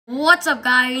What's up,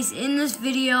 guys? In this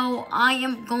video, I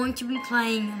am going to be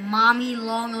playing Mommy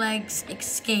Longlegs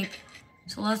Escape.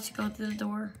 So let's go through the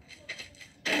door.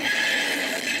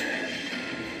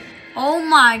 Oh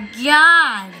my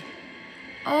god!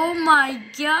 Oh my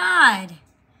god!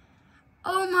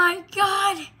 Oh my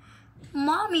god!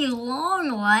 Mommy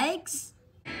Longlegs?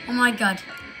 Oh my god.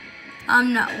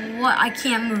 I'm not, what? I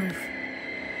can't move.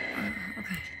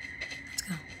 Okay, let's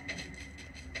go.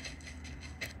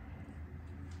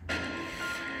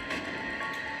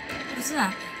 What's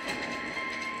that?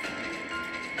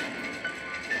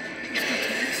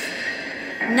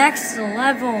 Next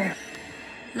level.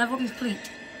 Level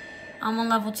complete. I'm on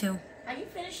level 2. How you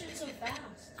finish it so fast?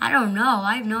 I don't know.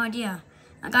 I have no idea.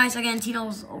 Guys, again,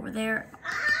 Tito's over there.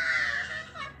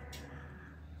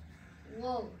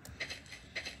 Whoa.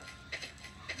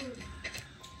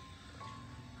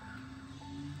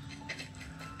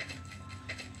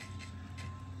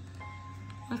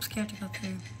 I'm scared to go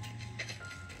through.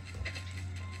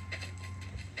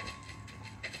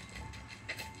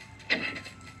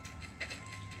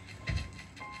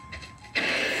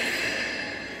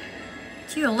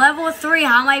 Tito, level 3.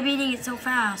 How am I beating it so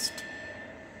fast?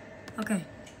 Okay.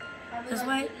 This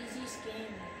way. The easiest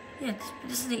game. Yeah,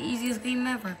 this is the easiest game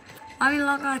ever. Mommy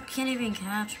Longlegs can't even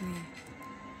catch me.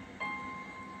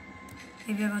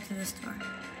 Maybe I'll go to this door.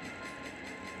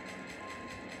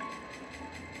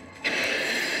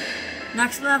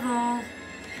 Next level.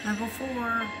 Level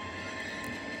 4.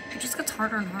 It just gets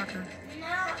harder and harder.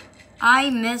 No. I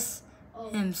miss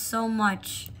him so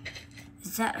much.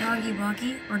 Is that Huggy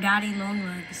Wuggy or Daddy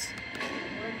Longlegs?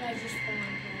 Where did I just spawn,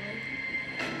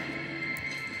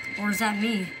 Holly? Or is that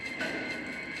me?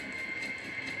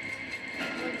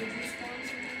 Where did you spawn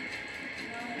somewhere?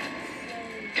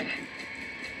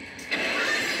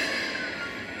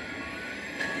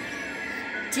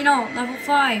 No, Tino, level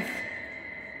 5.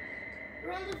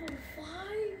 you're on level 5?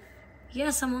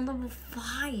 Yes, I'm on level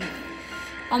 5.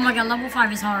 Oh my god, level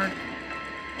 5 is hard.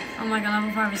 Oh my god,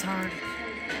 level 5 is hard.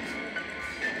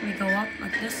 Let me go up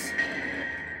like this.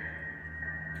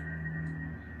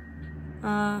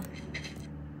 Yeah,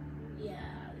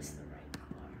 this is the right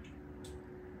car.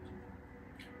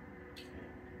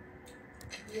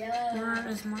 Yeah. Where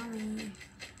is Mommy?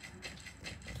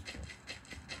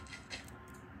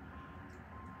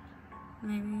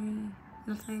 Maybe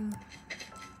nothing.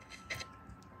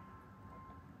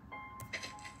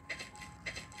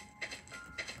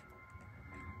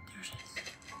 There it is.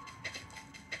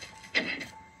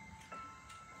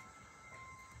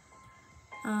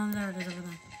 There it is over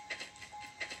there.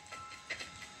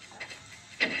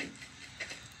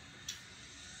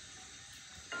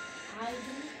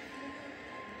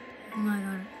 Oh my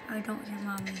god, I don't hear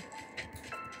Mommy.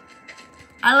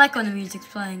 I like when the music's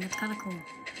playing, it's kind of cool.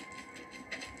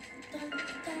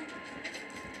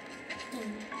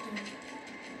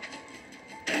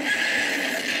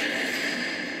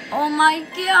 Oh my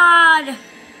god!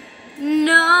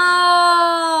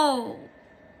 No!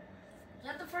 Is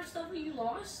that the first level you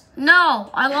lost? No,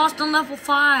 I lost on level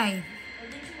 5. Or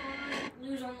did you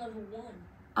lose on level 1?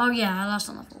 Oh yeah, I lost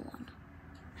on level 1.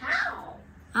 How?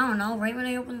 I don't know, right when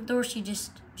I opened the door, she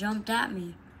just jumped at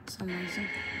me for some reason.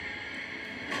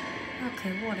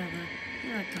 Okay, whatever.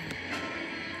 Here I come.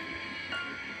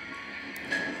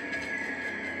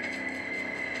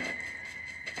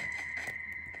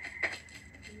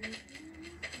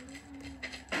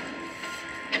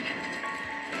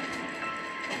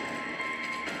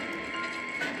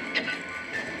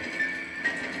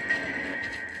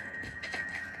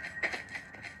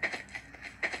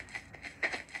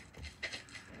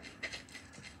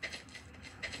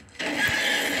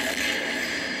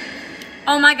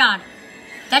 Oh my god.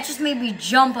 That just made me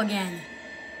jump again.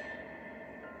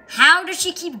 How does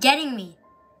she keep getting me?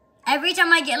 Every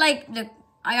time I get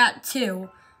I got 2.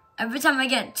 Every time I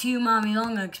get 2 Mommy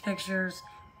Longlegs pictures,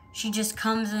 she just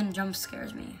comes and jump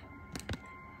scares me.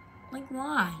 Like,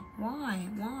 why? Why?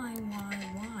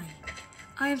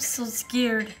 I am so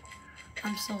scared.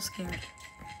 I'm so scared.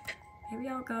 Maybe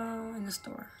I'll go in this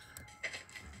door.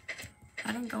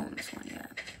 I didn't go in this one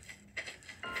yet.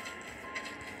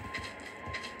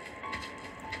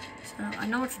 So I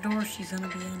know which door she's gonna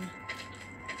be in.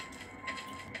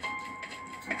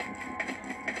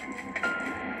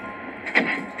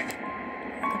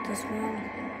 Look at this one.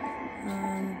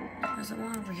 There's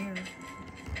one over here.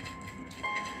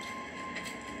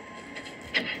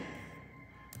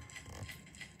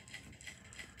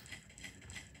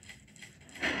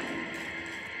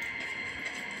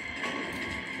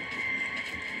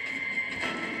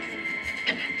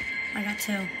 I got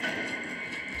 2.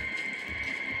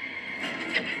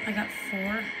 I got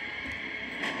 4.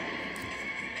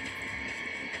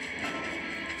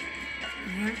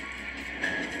 here.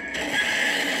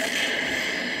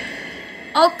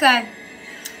 Okay.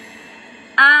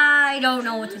 I don't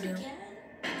know what to do.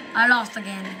 I lost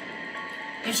again.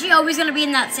 Is she always gonna be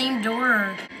in that same door?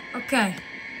 Or... Okay.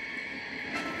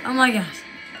 Oh my god.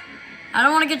 I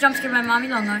don't want to get jump scared by Mommy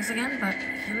Long Legs again, but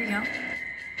here we go.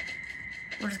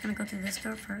 We're just gonna go through this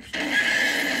door first.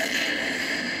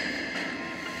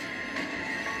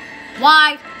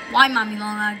 Why? Why, Mommy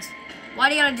Long Legs? Why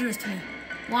do you gotta do this to me?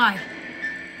 Why?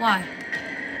 Why?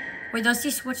 Wait, does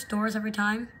he switch doors every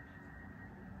time?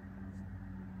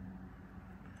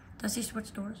 Does he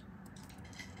switch doors?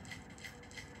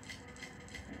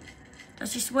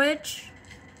 Does she switch?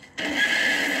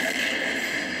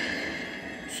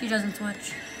 She doesn't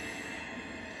switch.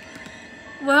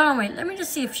 Well, wait, let me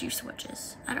just see if she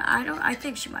switches. I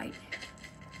think she might.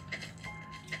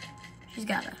 She's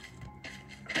gotta.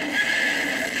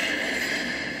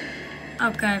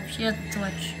 Okay, she doesn't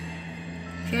switch.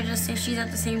 She'll just say she's at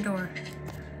the same door.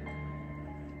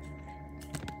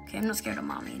 Okay, I'm not scared of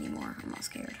Mommy anymore. I'm not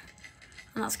scared.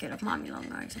 I'm not scared of Mommy Long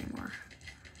Legs anymore.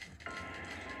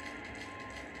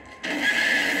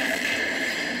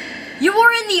 You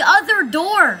were in the other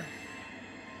door.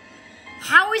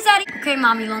 How is that? Okay,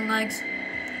 Mommy Long Legs.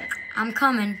 I'm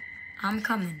coming. I'm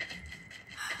coming.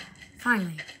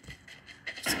 Finally.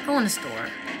 Just go in the store.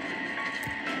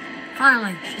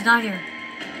 Finally, she's not here.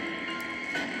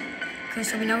 Okay,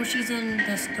 so we know she's in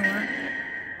this door.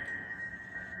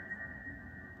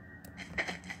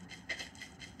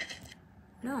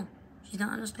 No, she's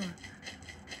not in this door.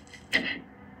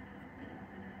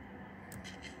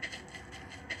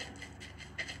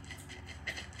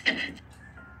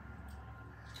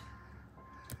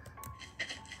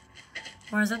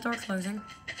 Why is that door closing?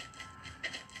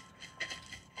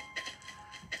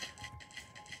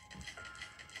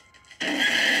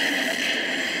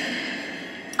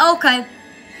 Okay.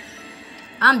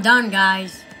 I'm done,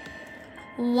 guys.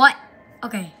 What?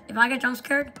 Okay, if I get jump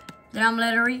scared, then I'm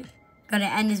literally gonna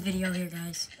end this video here,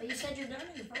 guys. But you said you're done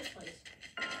in the first place.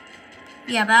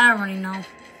 Yeah, but I don't really know.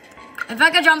 If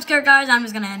I get jump scared, guys, I'm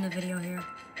just gonna end the video here.